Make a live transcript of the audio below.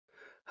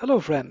Hello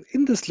friend,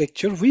 in this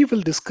lecture we will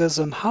discuss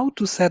on how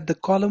to set the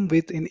column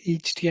width in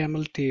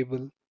HTML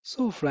table.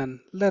 So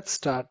friend, let's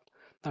start.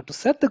 Now to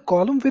set the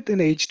column width in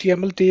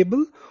HTML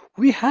table,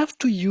 we have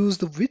to use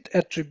the width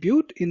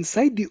attribute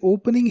inside the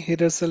opening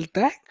header cell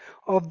tag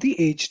of the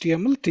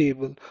HTML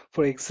table.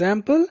 For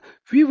example,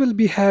 we will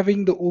be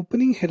having the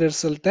opening header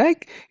cell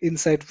tag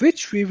inside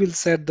which we will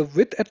set the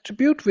width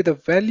attribute with a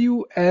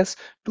value as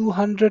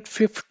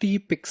 250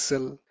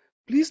 pixel.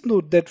 Please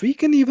note that we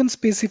can even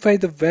specify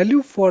the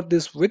value for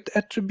this width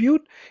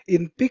attribute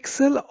in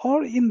pixel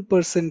or in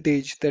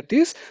percentage. That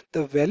is,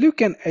 the value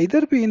can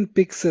either be in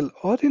pixel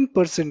or in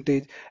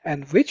percentage,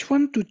 and which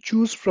one to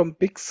choose from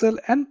pixel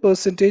and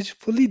percentage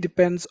fully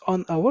depends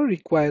on our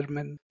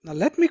requirement. Now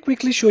let me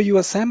quickly show you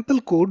a sample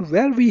code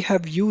where we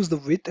have used the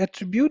width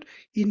attribute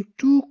in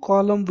two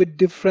columns with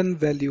different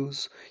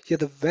values. Here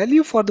the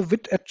value for the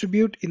width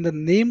attribute in the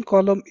name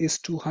column is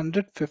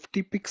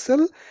 250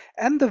 pixel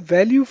and the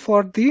value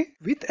for the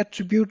width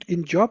attribute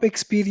in job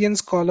experience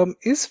column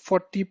is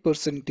 40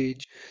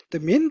 percentage. The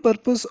main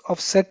purpose of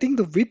setting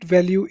the width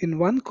value in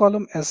one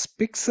column as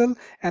pixel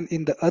and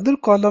in the other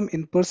column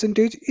in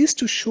percentage is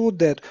to show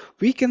that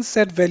we can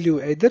set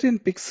value either in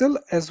pixel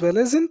as well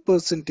as in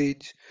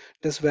percentage.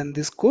 Thus when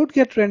this code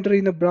gets rendered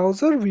in a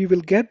browser, we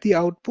will get the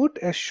output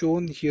as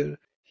shown here.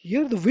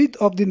 Here the width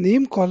of the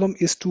name column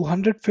is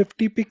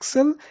 250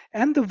 pixel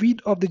and the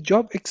width of the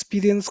job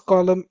experience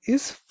column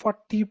is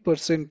 40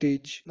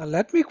 percentage. Now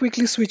let me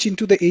quickly switch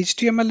into the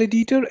HTML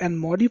editor and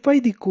modify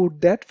the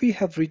code that we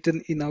have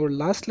written in our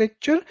last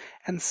lecture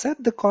and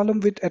set the column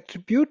width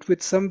attribute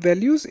with some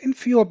values in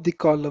few of the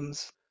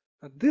columns.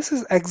 Now, this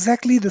is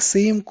exactly the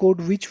same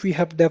code which we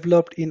have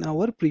developed in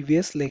our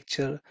previous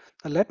lecture.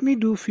 Now let me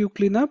do a few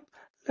cleanup.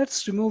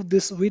 Let's remove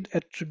this width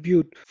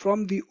attribute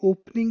from the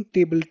opening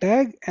table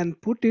tag and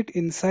put it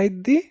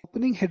inside the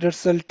opening header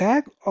cell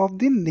tag of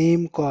the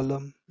name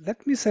column.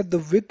 Let me set the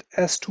width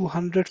as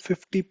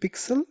 250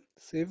 pixel,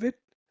 save it,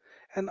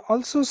 and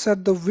also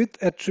set the width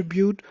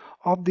attribute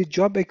of the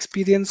job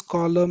experience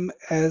column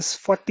as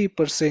 40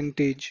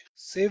 percentage.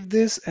 Save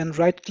this and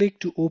right click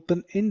to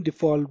open in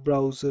default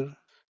browser.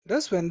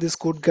 Thus, when this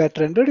code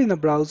gets rendered in a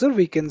browser,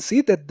 we can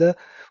see that the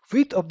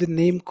width of the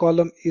name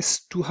column is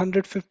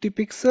 250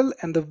 pixel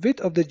and the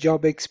width of the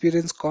job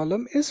experience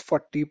column is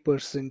 40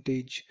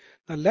 percentage.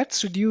 Now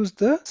let's reduce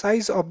the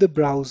size of the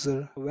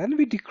browser. When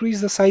we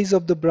decrease the size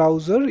of the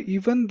browser,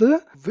 even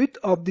the width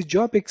of the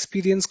job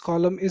experience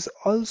column is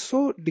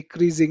also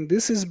decreasing.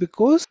 This is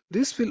because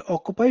this will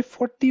occupy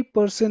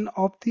 40%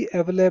 of the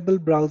available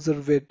browser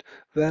width,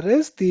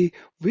 whereas the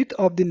width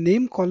of the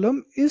name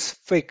column is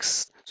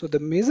fixed. So the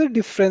major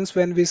difference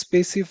when we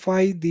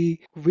specify the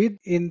width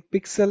in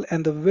pixel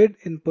and the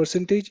width in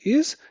percentage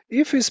is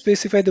if we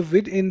specify the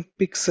width in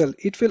pixel,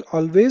 it will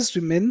always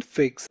remain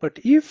fixed. But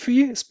if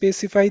we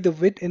specify the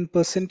width in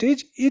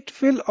percentage,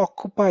 it will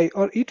occupy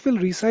or it will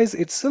resize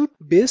itself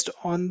based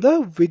on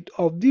the width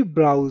of the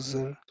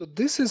browser. So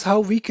this is how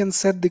we can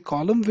set the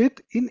column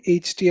width in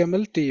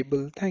HTML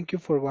table. Thank you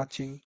for watching.